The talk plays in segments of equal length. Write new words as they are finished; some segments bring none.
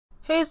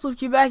Hey, it's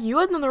LoopedQ back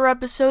with another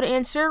episode,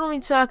 and today we're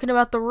going to be talking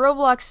about the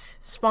Roblox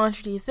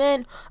sponsored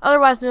event,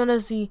 otherwise known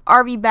as the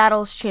RB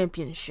Battles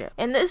Championship.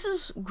 And this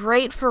is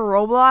great for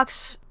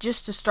Roblox,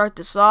 just to start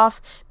this off,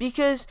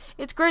 because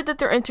it's great that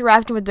they're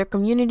interacting with their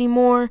community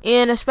more,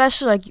 and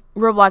especially like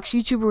Roblox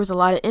YouTuber with a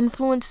lot of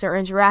influence they're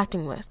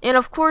interacting with. And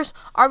of course,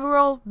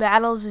 RB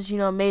Battles is,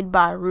 made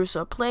by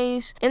Russo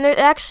Plays, and they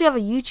actually have a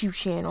YouTube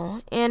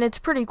channel, and it's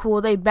pretty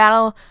cool. They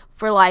battle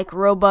for like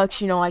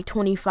Robux, like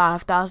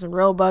 25,000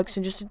 Robux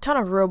and just a ton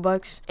of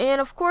Robux. And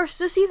of course,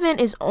 this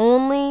event is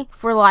only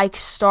for like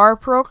star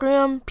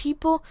program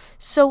people.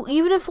 So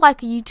even if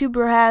like a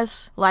YouTuber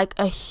has like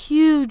a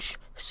huge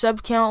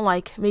sub count,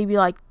 like maybe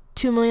like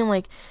 2 million,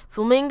 like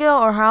Flamingo,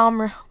 or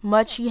however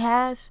much he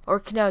has, or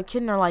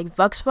Kitten, or like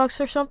Vux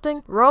or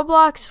something,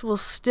 Roblox will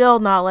still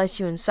not let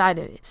you inside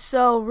of it.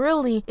 So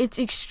really, it's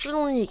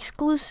extremely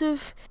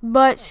exclusive,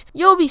 but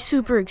you'll be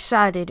super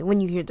excited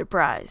when you hear the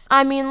prize.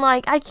 I mean,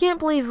 like, I can't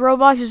believe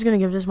Roblox is gonna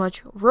give this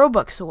much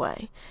Robux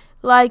away.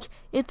 Like,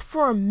 it's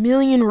for 1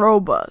 million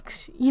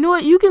Robux. You know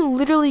what? You can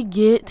literally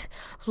get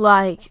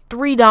like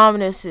 3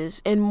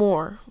 Dominuses and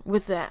more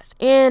with that.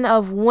 And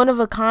of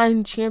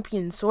one-of-a-kind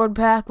champion sword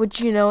pack,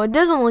 which, it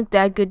doesn't look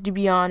that good to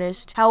be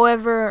honest.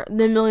 However,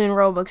 the 1 million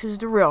Robux is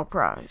the real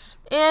prize.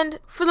 And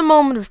for the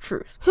moment of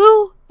truth,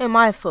 who am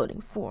I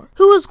voting for?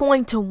 Who is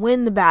going to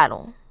win the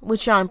battle?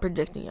 Which I'm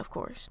predicting, of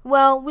course.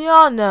 Well, we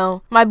all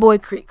know my boy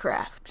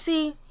Creekcraft.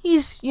 See,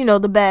 he's,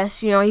 the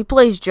best. He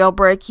plays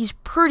Jailbreak. He's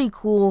pretty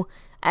cool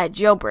at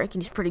Jailbreak,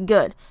 and he's pretty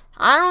good.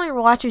 I don't really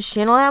watch his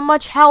channel that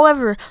much.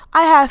 However,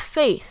 I have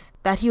faith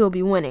that he will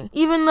be winning.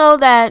 Even though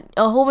that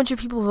a whole bunch of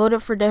people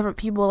voted for different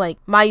people, like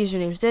my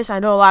username's this, I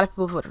know a lot of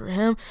people voted for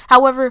him.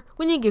 However,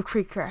 we need to give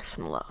Creekcraft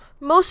some love.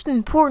 Most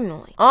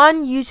importantly,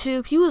 on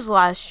YouTube, he was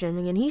live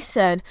streaming, and he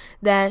said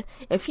that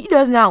if he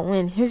does not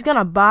win, he's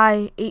gonna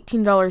buy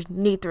 $18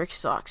 Nathrix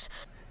socks.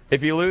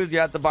 If you lose, you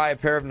have to buy a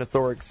pair of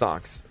Nathrix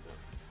socks.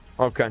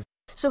 Okay.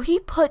 So he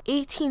put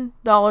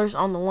 $18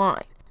 on the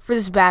line for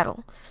this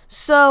battle.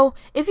 So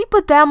if he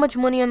put that much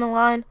money on the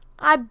line,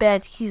 I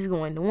bet he's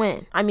going to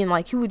win. I mean,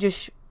 like, he would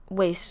just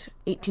waste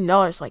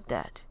 $18 like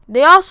that.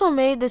 They also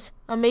made this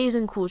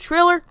amazing cool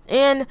trailer,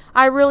 and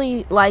I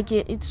really like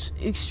it. It's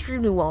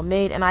extremely well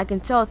made, and I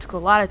can tell it took a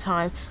lot of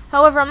time.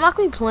 However, I'm not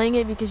going to be playing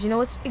it because,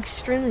 it's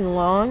extremely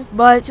long,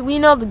 but we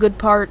know the good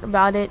part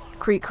about it,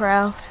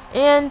 Creekcraft.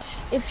 And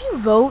if you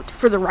vote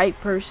for the right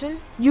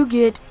person, you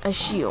get a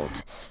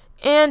shield.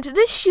 And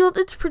this shield,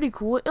 it's pretty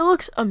cool. It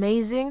looks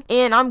amazing.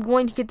 And I'm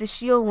going to get the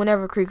shield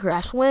whenever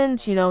Creekcraft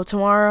wins,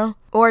 tomorrow.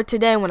 Or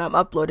today when I'm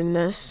uploading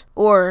this.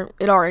 Or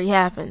it already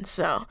happened,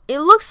 so. It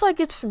looks like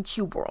it's from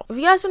Cube World. If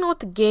you guys don't know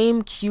what the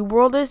game Cube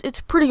World is, it's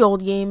a pretty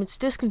old game. It's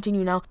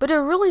discontinued now. But it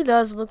really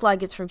does look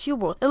like it's from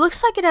Cube World. It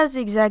looks like it has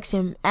the exact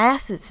same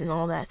assets and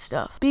all that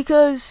stuff.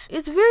 Because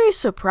it's very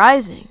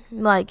surprising.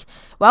 Like,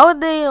 why would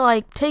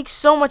they, take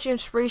so much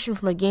inspiration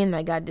from a game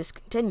that got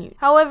discontinued?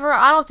 However,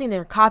 I don't think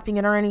they're copying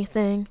it or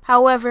anything.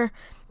 However,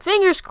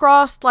 fingers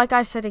crossed, like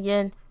I said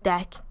again,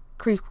 that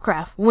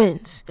Creekcraft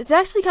wins. It's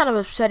actually kind of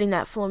upsetting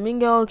that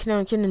Flamingo,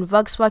 Kitten, and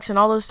Vux, and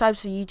all those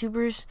types of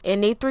YouTubers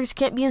and Nathrix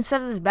can't be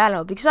inside of this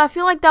battle, because I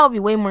feel like that would be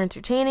way more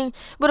entertaining.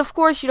 But of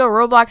course,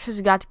 Roblox has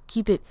got to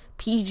keep it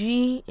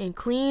PG and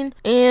clean,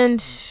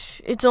 and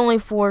it's only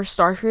for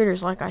star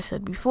creators, like I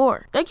said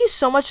before. Thank you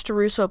so much to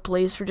Russo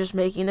Plays for just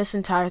making this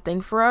entire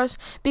thing for us,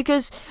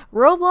 because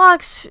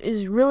Roblox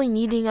is really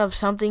needing of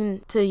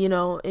something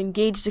to,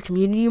 engage the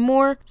community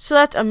more, so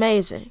that's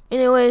amazing.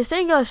 Anyways,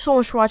 thank you guys so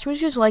much for watching.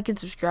 Just like and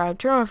subscribe,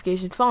 turn on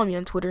notifications, follow me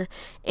on Twitter,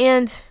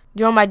 and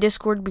join my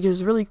Discord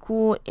because it's really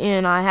cool,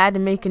 and I had to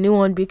make a new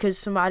one because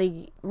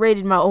somebody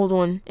raided my old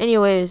one.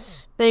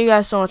 Anyways, thank you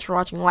guys so much for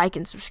watching. Like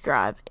and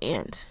subscribe,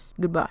 and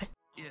goodbye.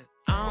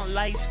 I don't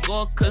like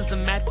school cause the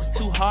math was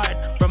too hard,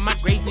 but my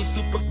grades need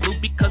super glue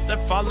because they're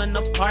falling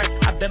apart.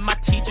 I bet my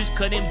teachers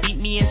couldn't beat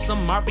me in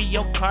some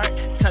Mario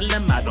Kart. Tell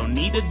them I don't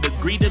need a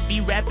degree to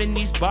be rapping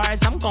these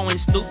bars. I'm going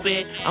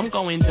stupid, I'm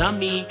going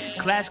dummy,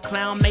 class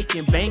clown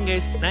making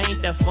bangers. That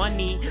ain't that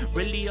funny,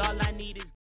 really all I need is